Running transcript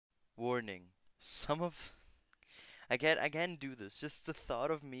Warning. Some of I can't do this. Just the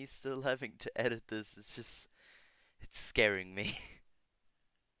thought of me still having to edit this is just it's scaring me.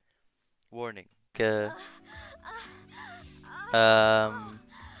 Warning. Um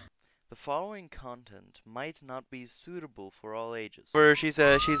the following content might not be suitable for all ages. But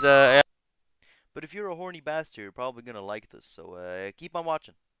if you're a horny bastard, you're probably gonna like this, so keep on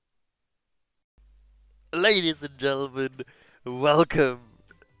watching. Ladies and gentlemen, welcome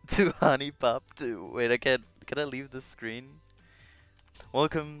to Honey Pop 2. Wait, can I leave this screen?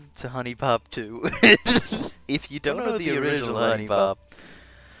 Welcome to Honey Pop 2. If you don't know the original Honey Pop,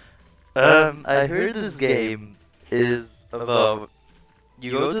 I heard this game is about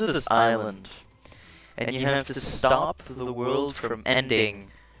you go to this island and you have to stop the world from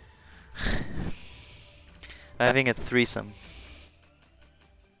ending having a threesome.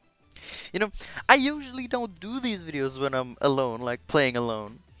 You know, I usually don't do these videos when I'm alone, like playing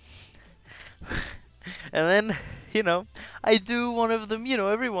alone. And then, you know, I do one of them, you know,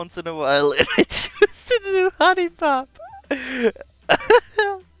 every once in a while, and I choose to do Honey Pop.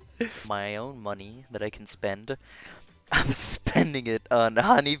 My own money that I can spend, I'm spending it on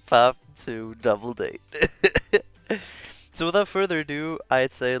Honey Pop 2 Double Date. So without further ado,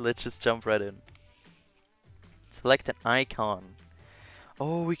 I'd say let's just jump right in. Select an icon.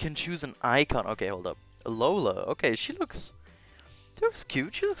 Oh, we can choose an icon. Okay, hold up. Lola. Okay, she looks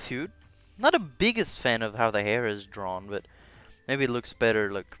cute. She looks cute. Not the biggest fan of how the hair is drawn, but maybe it looks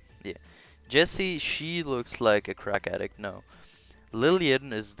better. Look, yeah. Jessie, she looks like a crack addict. No.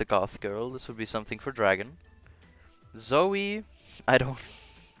 Lillian is the goth girl. This would be something for Dragon. Zoe, I don't.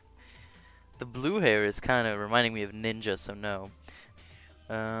 The blue hair is kind of reminding me of Ninja, so no.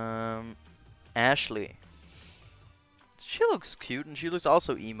 Ashley. She looks cute, and she looks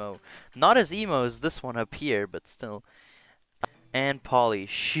also emo. Not as emo as this one up here, but still. And Polly,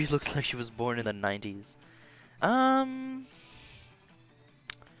 she looks like she was born in the 90s. I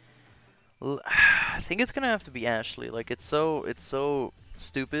think it's gonna have to be Ashley. Like, it's so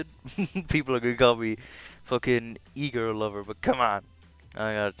stupid. People are gonna call me fucking e-girl lover, but come on.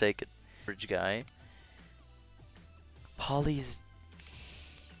 I gotta take it. Bridge guy. Polly's...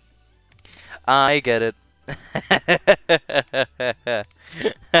 I get it.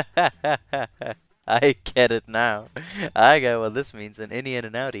 I get it now. I get what this means. An innie and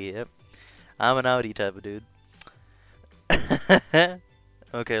an outie. Yep. I'm an outie type of dude.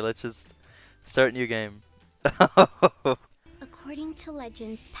 Okay, let's just start new game. According to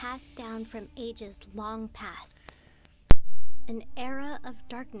legends passed down from ages long past, an era of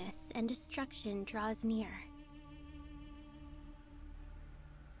darkness and destruction draws near.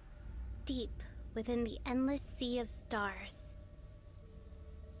 Deep within the endless sea of stars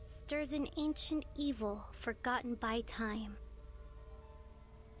stirs an ancient evil forgotten by time.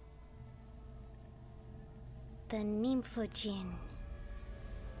 The Nymphojin.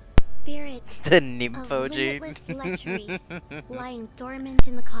 Spirit The of Nymphojin. limitless lechery lying dormant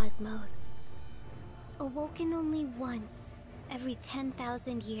in the cosmos. Awoken only once every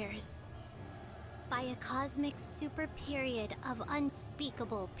 10,000 years by a cosmic super period of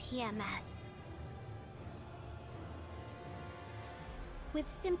unspeakable PMS. With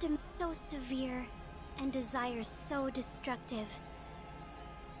symptoms so severe and desires so destructive,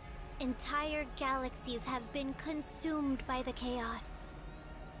 entire galaxies have been consumed by the chaos.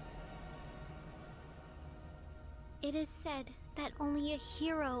 It is said that only a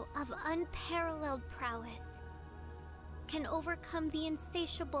hero of unparalleled prowess can overcome the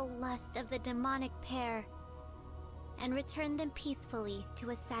insatiable lust of the demonic pair and return them peacefully to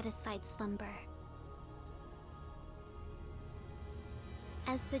a satisfied slumber.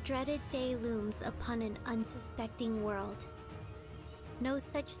 As the dreaded day looms upon an unsuspecting world, no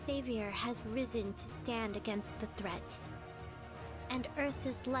such savior has risen to stand against the threat, and Earth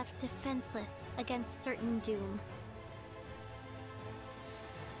is left defenseless against certain doom.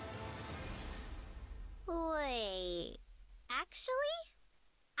 Wait, actually,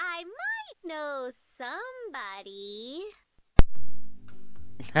 I might know somebody.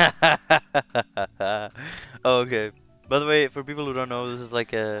 Okay. By the way, for people who don't know, this is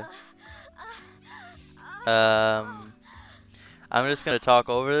like a I'm just gonna talk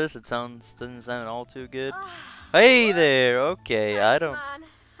over this. It doesn't sound all too good. Hey there. Okay, Thanks, I don't. Man.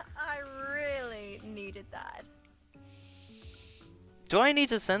 I really needed that. Do I need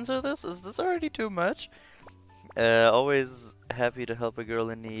to censor this? Is this already too much? Always happy to help a girl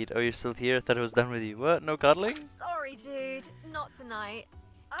in need. Oh, you're still here? I thought I was done with you. What? No cuddling? Sorry, dude. Not tonight.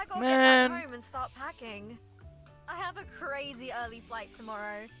 I gotta Man. get back home and start packing. I have a crazy early flight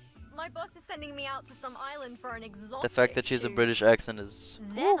tomorrow. My boss is sending me out to some island for an exotic The fact that she has a shoot. British accent is...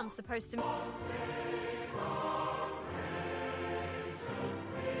 Then I'm supposed to...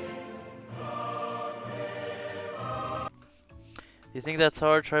 You think that's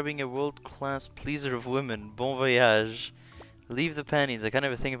hard? Try being a world-class pleaser of women. Bon voyage. Leave the panties. I can't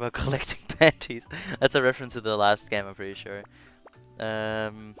even think about collecting panties. That's a reference to the last game, I'm pretty sure.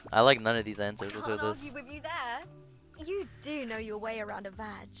 I like none of these answers. What's Can't with argue this? with you there. You do know your way around a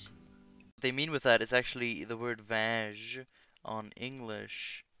vag. What they mean with that is actually the word vag on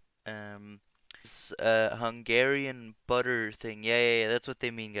English. It's a Hungarian butter thing. Yeah, that's what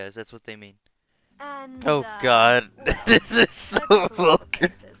they mean, guys. That's what they mean. And, Oh god, well, this is so a couple of other vulgar.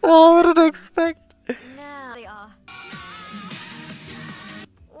 places. Oh, what did I expect? Now they are.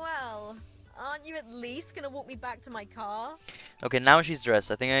 Well, aren't you at least gonna walk me back to my car? Okay, now she's dressed.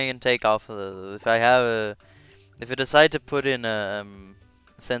 I think I can take off if I have a... If I decide to put in a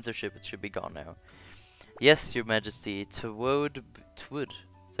censorship, it should be gone now. Yes, your majesty. Twould... Is that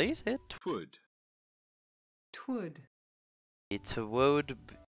how you say it? Twould. Twould. Twould...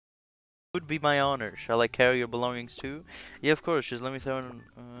 Would be my honor. Shall I carry your belongings too? Yeah, of course. Just let me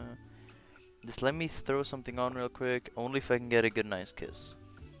throw something on real quick. Only if I can get a good, nice kiss.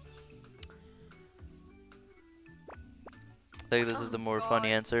 I think this is the more funny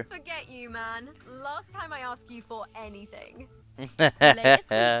God, answer. Forget you, man. Last time I asked you for anything. Lay your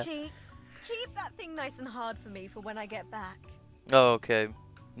sweet cheeks. Keep that thing nice and hard for me for when I get back. Oh, okay.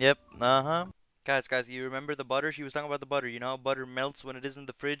 Yep. Uh-huh. Guys, you remember the butter? She was talking about the butter. You know how butter melts when it is in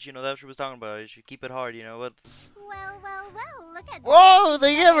the fridge? You know, that's what she was talking about. You should keep it hard, you know what? Well, look at Whoa! this.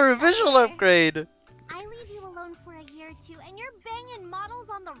 They gave her a Better visual sucker. upgrade! I leave you alone for a year or two, and you're banging models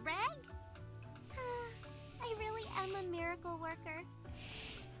on the reg? I really am a miracle worker.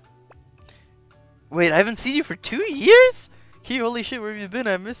 Wait, I haven't seen you for 2 years? Key, holy shit, where have you been?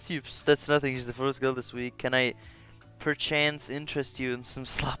 I missed you. Psst, that's nothing. She's the first girl this week. Can I, perchance, interest you in some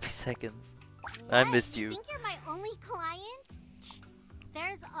sloppy seconds? I What? missed you. You think you're my only client?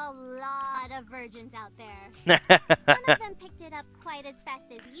 There's a lot of virgins out there. None of them picked it up quite as fast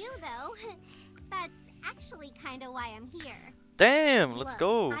as you, though. That's actually kind of why I'm here. Damn, let's Look,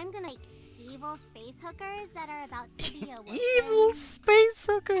 go. I'm gonna make evil space hookers that are about to be awoken. Evil space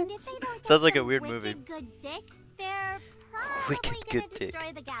hookers. And if they don't get Sounds like a some weird wicked movie. good dick, they're probably Wicked gonna good dick.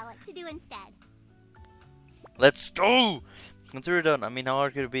 destroy the galaxy to do instead. Let's go! Consider done. I mean, how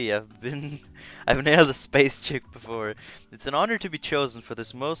hard could it be? I've nailed a space chick before. It's an honor to be chosen for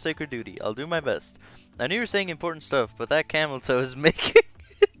this most sacred duty. I'll do my best. I knew you were saying important stuff, but that camel toe is making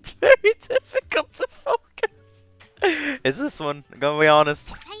it very difficult to focus. Is this one? I'm gonna be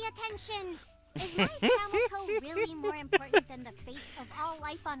honest. Pay attention! Is my camel toe really more important than the fate of all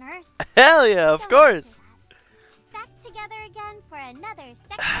life on Earth? Hell yeah, of Don't course. answer that. Back together again for another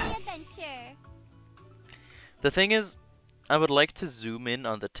sexy adventure. The thing is, I would like to zoom in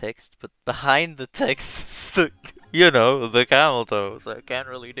on the text, but behind the text is the, you know, the camel toe, so I can't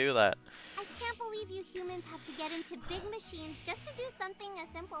really do that. I can't believe you humans have to get into big machines just to do something as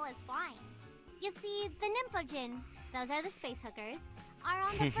simple as flying. You see, the Nymphogen, those are the space hookers, are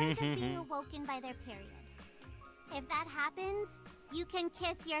on the verge of being awoken by their period. If that happens, you can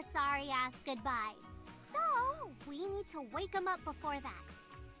kiss your sorry ass goodbye. So, we need to wake them up before that.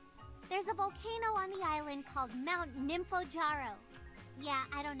 There's a volcano on the island called Mount Nymphojaro. Yeah,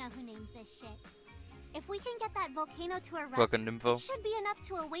 I don't know who names this shit. If we can get that volcano to erupt, Welcome, Nympho. it should be enough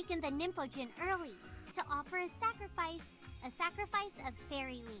to awaken the Nymphogen early, to offer a sacrifice of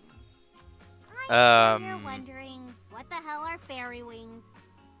fairy wings. I'm sure you're wondering, what the hell are fairy wings?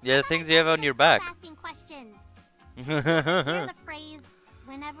 Yeah, the things you have on your back. Stop asking questions. Hear the phrase,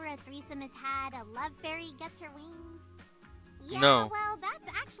 whenever a threesome is had, a love fairy gets her wings? Yeah, No. well, that's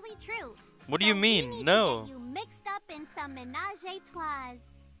actually true. What do you So mean? we need No. to get you mixed up in some menage a trois.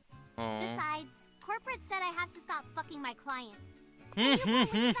 Aw. Besides, corporate said I have to stop fucking my clients. Can you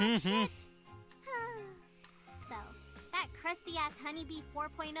believe that shit? So, that crusty ass honeybee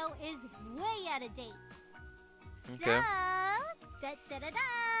 4.0 is way out of date. Okay. So,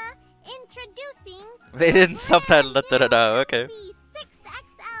 introducing They didn't subtitle that. Okay. Honeybee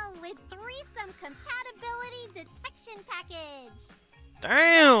 6XL with threesome compatibility detection package.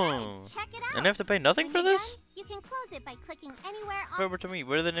 Damn. Check it out. And I have to pay nothing When for you're this? done, you can close it by clicking anywhere on. Over to me.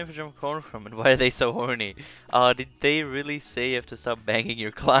 Where did the Nymphogen come from, and why are they so horny? Did they really say you have to stop banging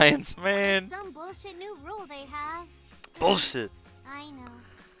your clients, man? It's some bullshit new rule they have. Bullshit. I know.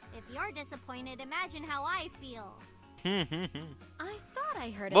 If you're disappointed, imagine how I feel. I thought I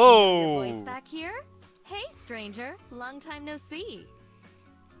heard a Whoa. familiar voice back here. Hey, stranger. Long time no see.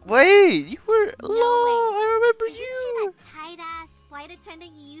 Wait, you were. No Hello, way. I remember Isn't she you. that tight-ass, flight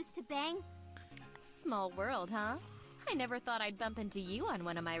attendant you used to bang? Small world, huh? I never thought I'd bump into you on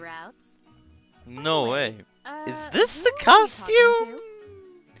one of my routes. No way. Wait, Is this who the are you talking costume? to?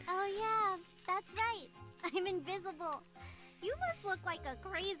 Oh yeah, that's right. I'm invisible. You must look like a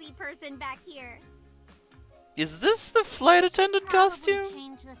crazy person back here. Is this the flight attendant costume? Probably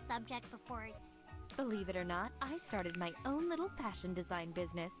change the subject before. Believe it or not, I started my own little fashion design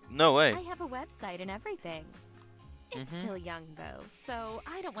business. No way. I have a website and everything. It's still young though, so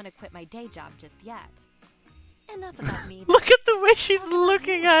I don't want to quit my day job just yet. Enough about me. Look at the way she's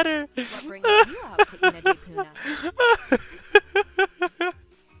looking at her. What brings you out to Ina de Puna?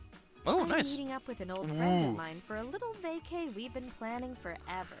 Oh, I'm nice. meeting up with an old friend of mine for a little vacay we've been planning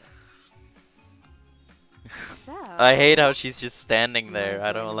forever. So, I hate how she's just standing you wanna there. I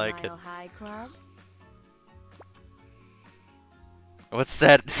join don't the like it. Mile High Club? What's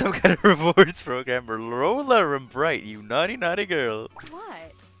that? Some kind of rewards program? Roller and Bright, you naughty, naughty girl.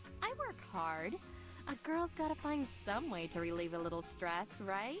 What? I work hard. A girl's gotta find some way to relieve a little stress,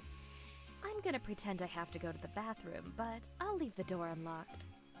 right? I'm gonna pretend I have to go to the bathroom, but I'll leave the door unlocked.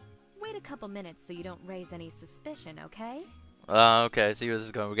 Wait a couple minutes so you don't raise any suspicion, okay? Okay, I see where this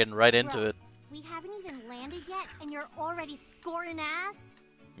is going. We're getting right into Bro, it. We haven't even landed yet, and you're already scoring ass?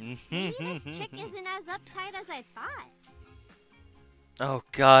 Maybe this chick isn't as uptight as I thought. Oh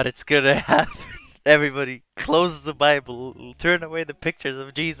god, it's gonna happen. Everybody, close the Bible. Turn away the pictures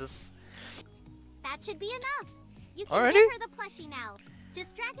of Jesus. That should be enough. You can Already? give her the plushie now.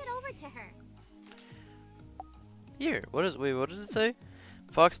 Just drag it over to her. Here, what did it say?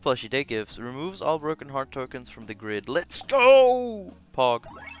 Fox plushie, day gifts. Removes all broken heart tokens from the grid. Let's go! Pog.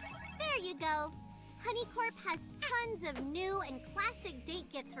 There you go. Honeycorp has tons of new and classic date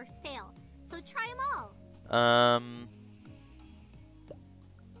gifts for sale, so try them all.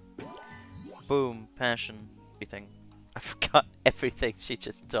 Boom, passion, everything. I forgot everything she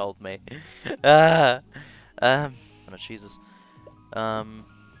just told me. Oh no, Jesus.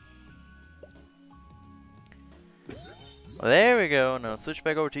 There we go. Now switch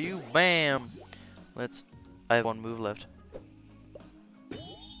back over to you. Bam. I have one move left.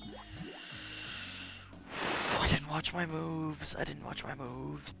 I didn't watch my moves.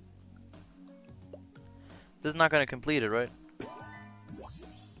 This is not gonna complete it, right?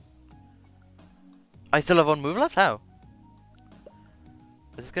 I still have one move left? How?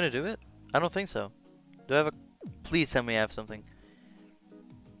 Is this gonna do it? I don't think so. Do I have a... Please tell me I have something.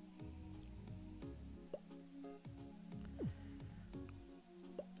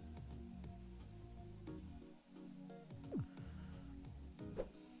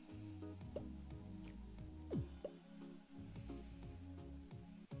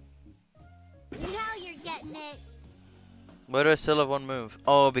 Now you're getting it. Why do I still have one move?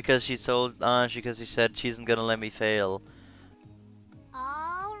 Oh, because she sold... because she said she isn't gonna let me fail.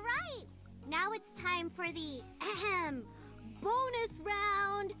 All right. Now it's time for the bonus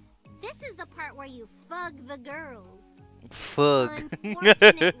round. This is the part where you fug the girls. Fuck.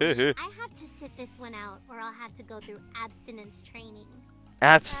 Unfortunately, I have to sit this one out, or I'll have to go through abstinence training.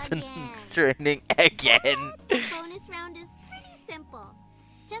 Abstinence training again. The bonus round is pretty simple.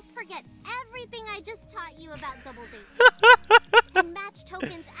 Just forget everything I just taught you about double dating. And match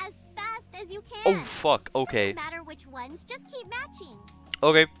tokens as fast as you can. Oh, fuck. Okay. Doesn't matter which ones, just keep matching.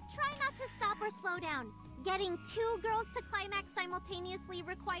 Okay. Try not to stop or slow down. Getting 2 girls to climax simultaneously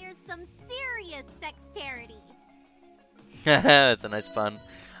requires some serious sexterity. That's a nice pun.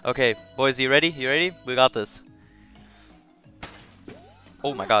 Okay, boys, you ready? You ready? We got this.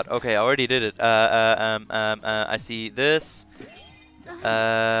 Oh my god. Okay, I already did it. I see this.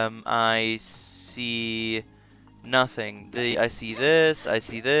 I see nothing. I see this. I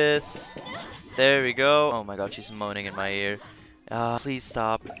see this. There we go. Oh my god, she's moaning in my ear. Please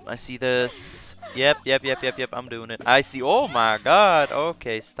stop. I see this. Yep. I'm doing it. I see. Oh my god.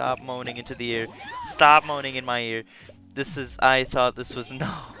 Okay, stop moaning into the ear. Stop moaning in my ear. This is. I thought this was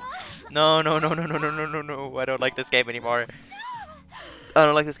no. No. I don't like this game anymore. I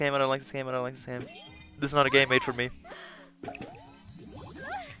don't like this game. This is not a game made for me.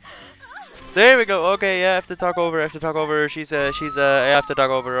 There we go. Okay, yeah, I have to talk over. I have to talk over. I have to talk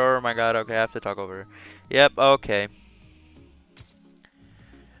over her. Oh my god. Okay, I have to talk over her. Yep. Okay.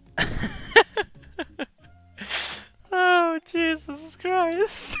 Oh Jesus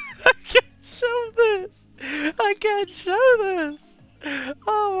Christ! I can't show this.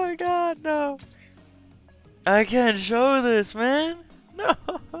 Oh my god, no. I can't show this, man. No,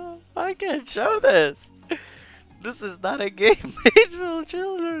 I can't show this. This is not a game made for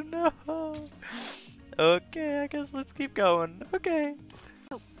children, no. Okay, I guess let's keep going. Okay.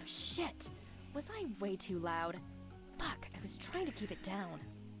 Oh, shit. Was I way too loud? Fuck, I was trying to keep it down.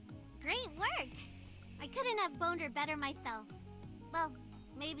 Great work! I couldn't have boned her better myself. Well,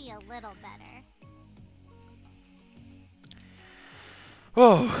 maybe a little better.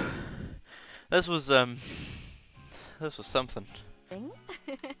 Whoa. This was something. Thing?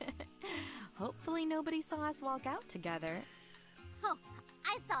 Hopefully nobody saw us walk out together. Oh,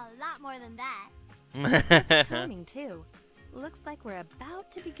 I saw a lot more than that. Timing too. Looks like we're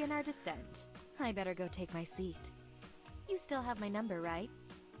about to begin our descent. I better go take my seat. You still have my number, right?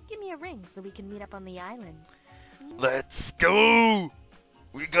 Give me a ring so we can meet up on the island. Let's go!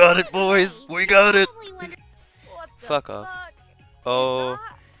 We got it, boys! We got it! What the Fuck off. Is Oh.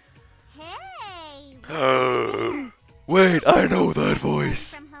 that? Hey! Wait, I know that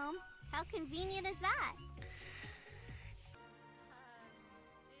voice! From home? How convenient is that?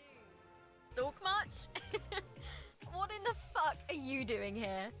 Stalk much? What in the fuck are you doing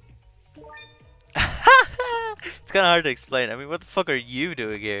here? It's kinda hard to explain. I mean, what the fuck are you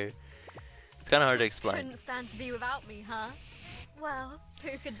doing here? It's kinda hard to Just explain. couldn't stand to be without me, huh? Well,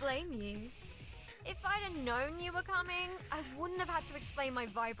 who could blame you? If I'd have known you were coming, I wouldn't have had to explain my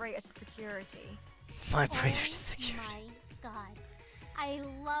vibrator to security. My Oh brain's security. my god. I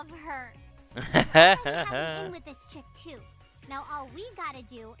love her. We have an in with this chick too. Now all we gotta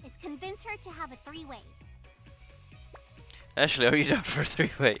do is convince her to have a three-way. Ashley, are you down for a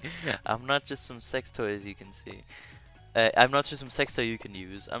three-way? I'm not just some sex toy, as you can see. I'm not just some sex toy you can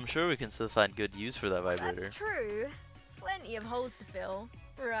use. I'm sure we can still find good use for that vibrator. That's true. Plenty of holes to fill,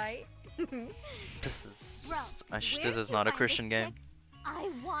 right? This is Bro, just, this where'd is you not a find Christian this game. chick? I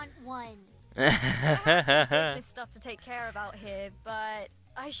want one. I have some business stuff to take care of out here, but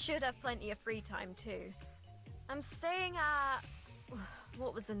I should have plenty of free time too. I'm staying at...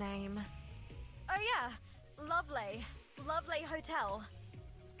 what was the name? Oh yeah, Lovely Hotel.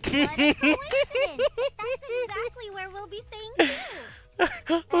 What a coincidence! That's exactly where we'll be staying too.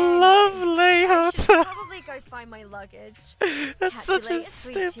 Lovely I should hotel. probably go find my luggage. That's Catch such you a later,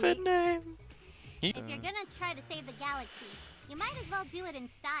 sweet stupid cheeks. name. If you're gonna try to save the galaxy, you might as well do it in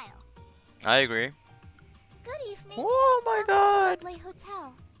style. I agree. Good evening. Oh my god. Lovely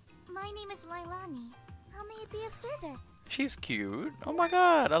Hotel. My name is Lailani. How may it be of service? She's cute. Oh my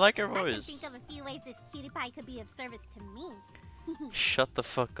god, I like her I can voice. think of a few ways this cutie pie could be of service to me. Shut the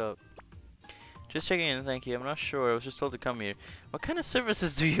fuck up. Just checking in, thank you. I'm not sure. I was just told to come here. What kind of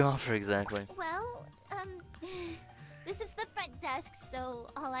services do you offer exactly? Well, this is the front desk, so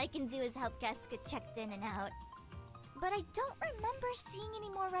all I can do is help guests get checked in and out. But I don't remember seeing any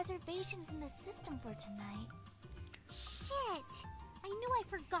more reservations in the system for tonight. Shit! I knew I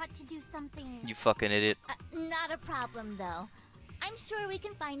forgot to do something. You fucking idiot. Not a problem, though. I'm sure we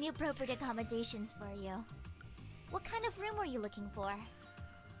can find the appropriate accommodations for you. What kind of room were you looking for?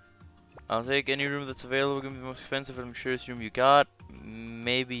 I'll take any room that's available. Give me the most expensive, but I'm sure it's the room you got.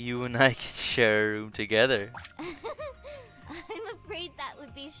 Maybe you and I could share a room together. I'm afraid that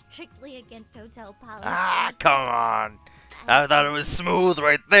would be strictly against hotel policy. Ah, come on. I thought it was smooth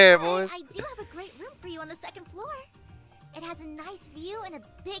right there, boys. I do have a great room for you on the second floor. It has a nice view and a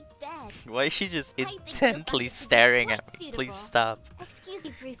big bed. Why is she just I think you'll intently find it to be staring quite at me? suitable. Please stop. Excuse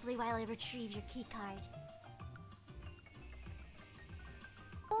me briefly while I retrieve your key card.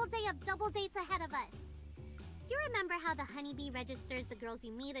 Full day of double dates ahead of us. You remember how the honeybee registers the girls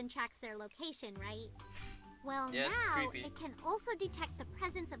you meet and tracks their location, right? Well, Yes, now creepy. it can also detect the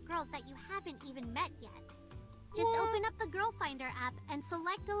presence of girls that you haven't even met yet. Just open up the Girl Finder app and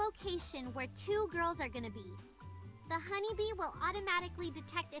select a location where 2 girls are gonna be. The honeybee will automatically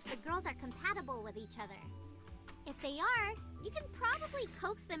detect if the girls are compatible with each other. If they are, you can probably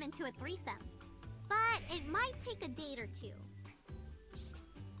coax them into a threesome. But it might take a date or 2.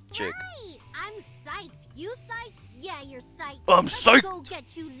 Chick. Right! I'm psyched. You psyched? Yeah, you're psyched. I'm Let's psyched. go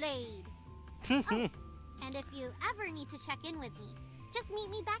get you laid. Oh, and if you ever need to check in with me, just meet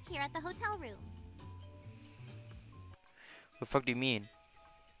me back here at the hotel room. What the fuck do you mean?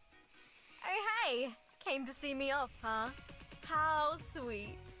 Oh hey! Came to see me off, huh? How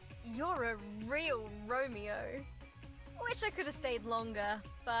sweet. You're a real Romeo. Wish I could have stayed longer,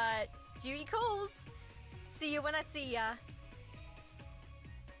 but duty calls. See you when I see ya.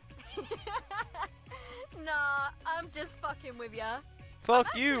 Nah, I'm just fucking with ya. Fuck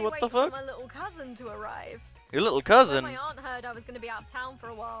I'm you, actually what the waiting for fuck? my little cousin to arrive. Your little When cousin? my aunt heard I was gonna be out of town for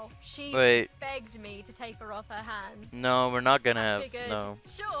a while, she Wait. begged me to take her off her hands. No, we're not gonna I have. figured, No.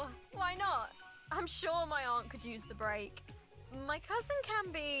 sure, why not? I'm sure my aunt could use the break. My cousin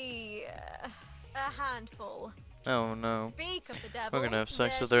can be a handful. Oh no. Speak of the devil. We're gonna have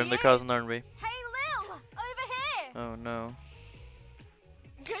sex there with her she and the is. cousin, aren't we? Hey Lil, over here. Oh no.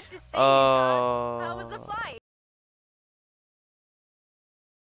 Good to see you, Gus. How was the Oh. flight?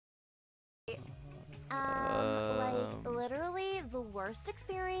 Like, literally the worst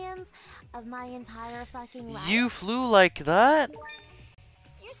experience of my entire fucking life. You flew like that?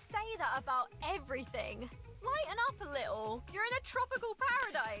 You say that about everything. Lighten up a little. You're in a tropical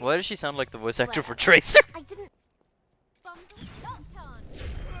paradise. Why does she sound like the voice actor for Whatever. Tracer? I didn't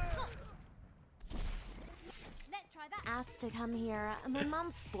Let's try that. ask to come here. My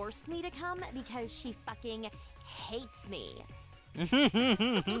mom forced me to come because she fucking hates me.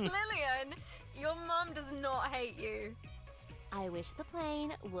 Lillian, your mum does not hate you. I wish the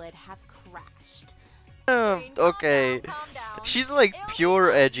plane would have crashed. Jane, calm Okay. down, calm down. She's like It'll be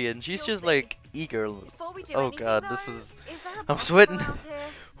pure fine. edgy and she's You'll just see. like eager. Before we do Oh anything, god, though, this is... there a I'm bathroom sweating. around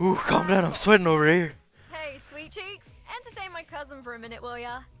here? Ooh, calm down, I'm sweating over here. Hey, sweet cheeks, entertain my cousin for a minute, will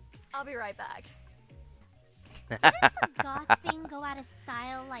ya? I'll be right back. Didn't the goth thing go out of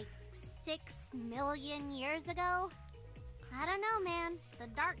style like 6 million years ago? I don't know, man. The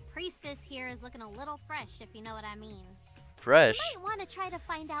Dark Priestess here is looking a little fresh, if you know what I mean. Fresh? You might want to try to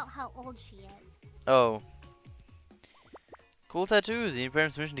find out how old she is. Oh. Cool tattoos. You need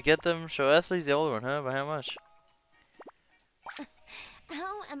parents' permission to get them? Show Ashley's the older one, huh? By how much?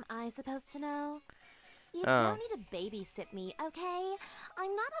 How am I supposed to know? You Oh. don't need to babysit me, okay?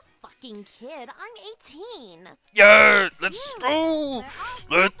 I'm not a fucking kid. I'm 18. Yeah! Let's Phew. go! They're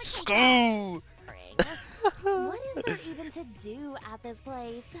all Let's perfectly go! What is there even to do at this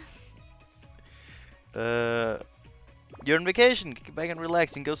place? You're on vacation. Kick back and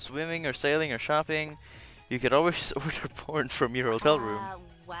relax and go swimming or sailing or shopping. You could always just order porn from your hotel room.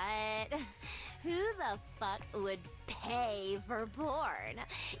 What? Who the fuck would pay for porn?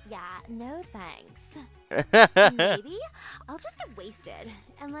 Yeah, no thanks. Maybe I'll just get wasted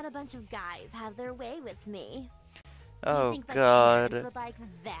and let a bunch of guys have their way with me. Do you Oh think that god. parents would like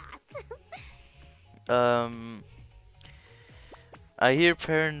that? I hear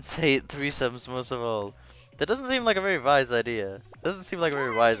parents hate threesomes most of all. That doesn't seem like a very wise idea. Doesn't seem like a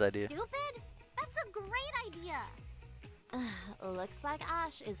very wise idea. Stupid? That's a great idea. Looks like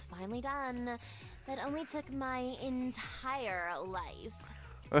Ash is finally done. That only took my entire life.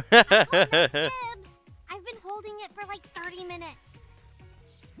 I call next dibs. I've been holding it for like 30 minutes.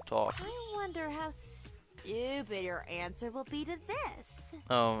 Talk. I wonder how stupid your answer will be to this.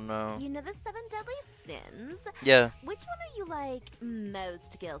 Oh no. You know the 7 deadly sins? Yeah. Which one are you, like,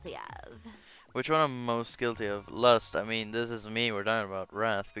 most guilty of? Which one I'm most guilty of? Lust. I mean, this is me. We're talking about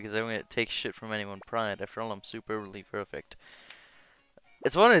wrath because I don't take shit from anyone. Pride. After all, I'm superly perfect.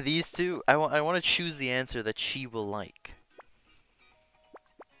 It's one of these two. I want to choose the answer that she will like.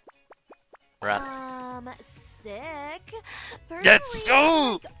 Wrath. Sick. Let's Personally, I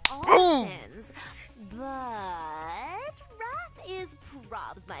go! like all Boom! sins, but wrath is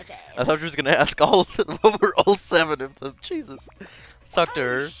probs my fave. I thought you was gonna ask all what were all 7 of them. Jesus. Suck to Oh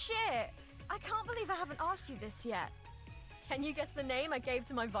her. shit! I can't believe I haven't asked you this yet. Can you guess the name I gave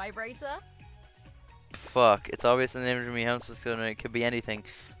to my vibrator? Fuck. It's obvious the name to me. How it's gonna. It could be anything.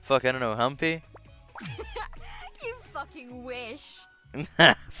 Fuck. I don't know. Humpy. You fucking wish.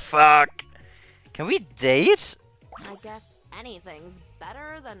 Fuck. Can we date? I guess anything's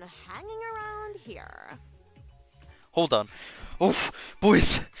better than hanging around here. Hold on. Oh,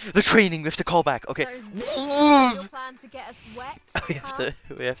 boys, the training. We have to call back. Okay. So this is your plan to get us wet? We have huh? to.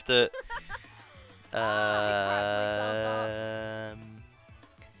 We have to. I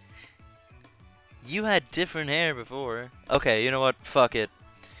You had different hair before. Okay, you know what? Fuck it.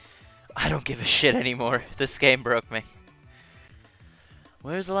 I don't give a shit anymore. This game broke me.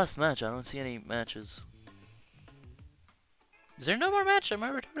 Where's the last match? I don't see any matches. Is there no more match? Am I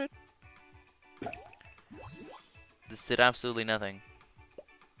retarded? This did absolutely nothing.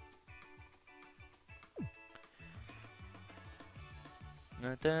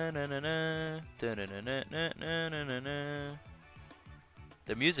 The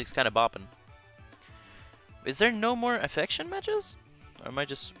music's kind of bopping. Is there no more affection matches? Or am I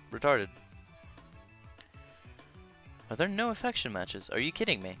just retarded? Are there no affection matches? Are you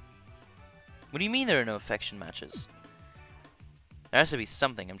kidding me? What do you mean there are no affection matches? There has to be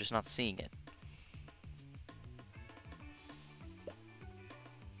something, I'm just not seeing it.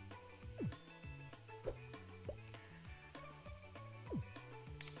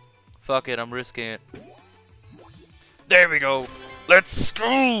 Fuck it, I'm risking it. There we go! Let's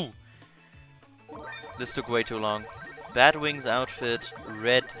go! This took way too long. Batwing's outfit,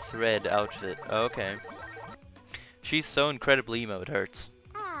 red thread outfit. Okay. She's so incredibly emo, it hurts.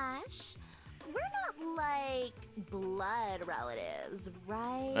 Ash, we're not like blood relatives,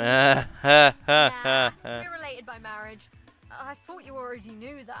 right? Nah, we're related by marriage. I thought you already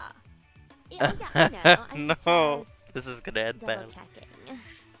knew that. Yeah, I know. I'm No. just This is gonna end double bad. checking.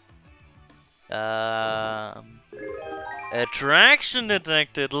 Attraction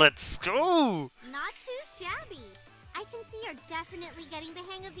detected. Let's go. Not too shabby. I can see you're definitely getting the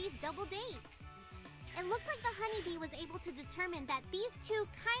hang of these double dates. It looks like the honeybee was able to determine that these two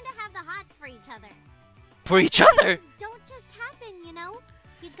kind of have the hots for each other. For each other. Things don't just happen, you know?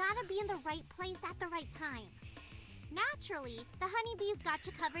 You gotta be in the right place at the right time. Naturally, the honeybees got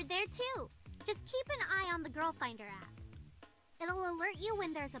you covered there too. Just keep an eye on the Girl Finder app. It'll alert you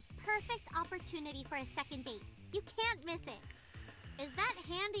when there's a perfect opportunity for a second date. You can't miss it. Is that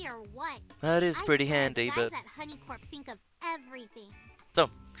handy or what? That is pretty swear, handy, guys but at Honeycorp think of everything. so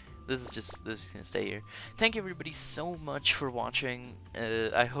this is gonna stay here. Thank you everybody so much for watching.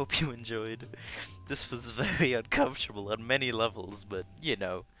 I hope you enjoyed. This was very uncomfortable on many levels, but you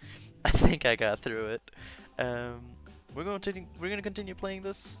know, I think I got through it. We're gonna continue playing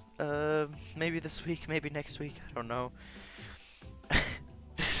this. Maybe this week, maybe next week. I don't know.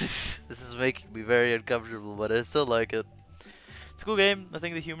 This is making me very uncomfortable, but I still like it. It's a cool game. I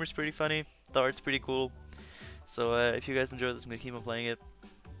think the humor's pretty funny. The art's pretty cool. So if you guys enjoyed this, I'm gonna keep on playing it.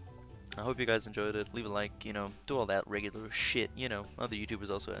 I hope you guys enjoyed it. Leave a like, you know, do all that regular shit, you know. Other YouTubers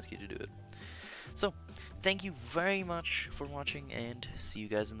also ask you to do it. So, thank you very much for watching, and see you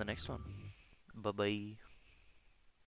guys in the next one. Bye-bye.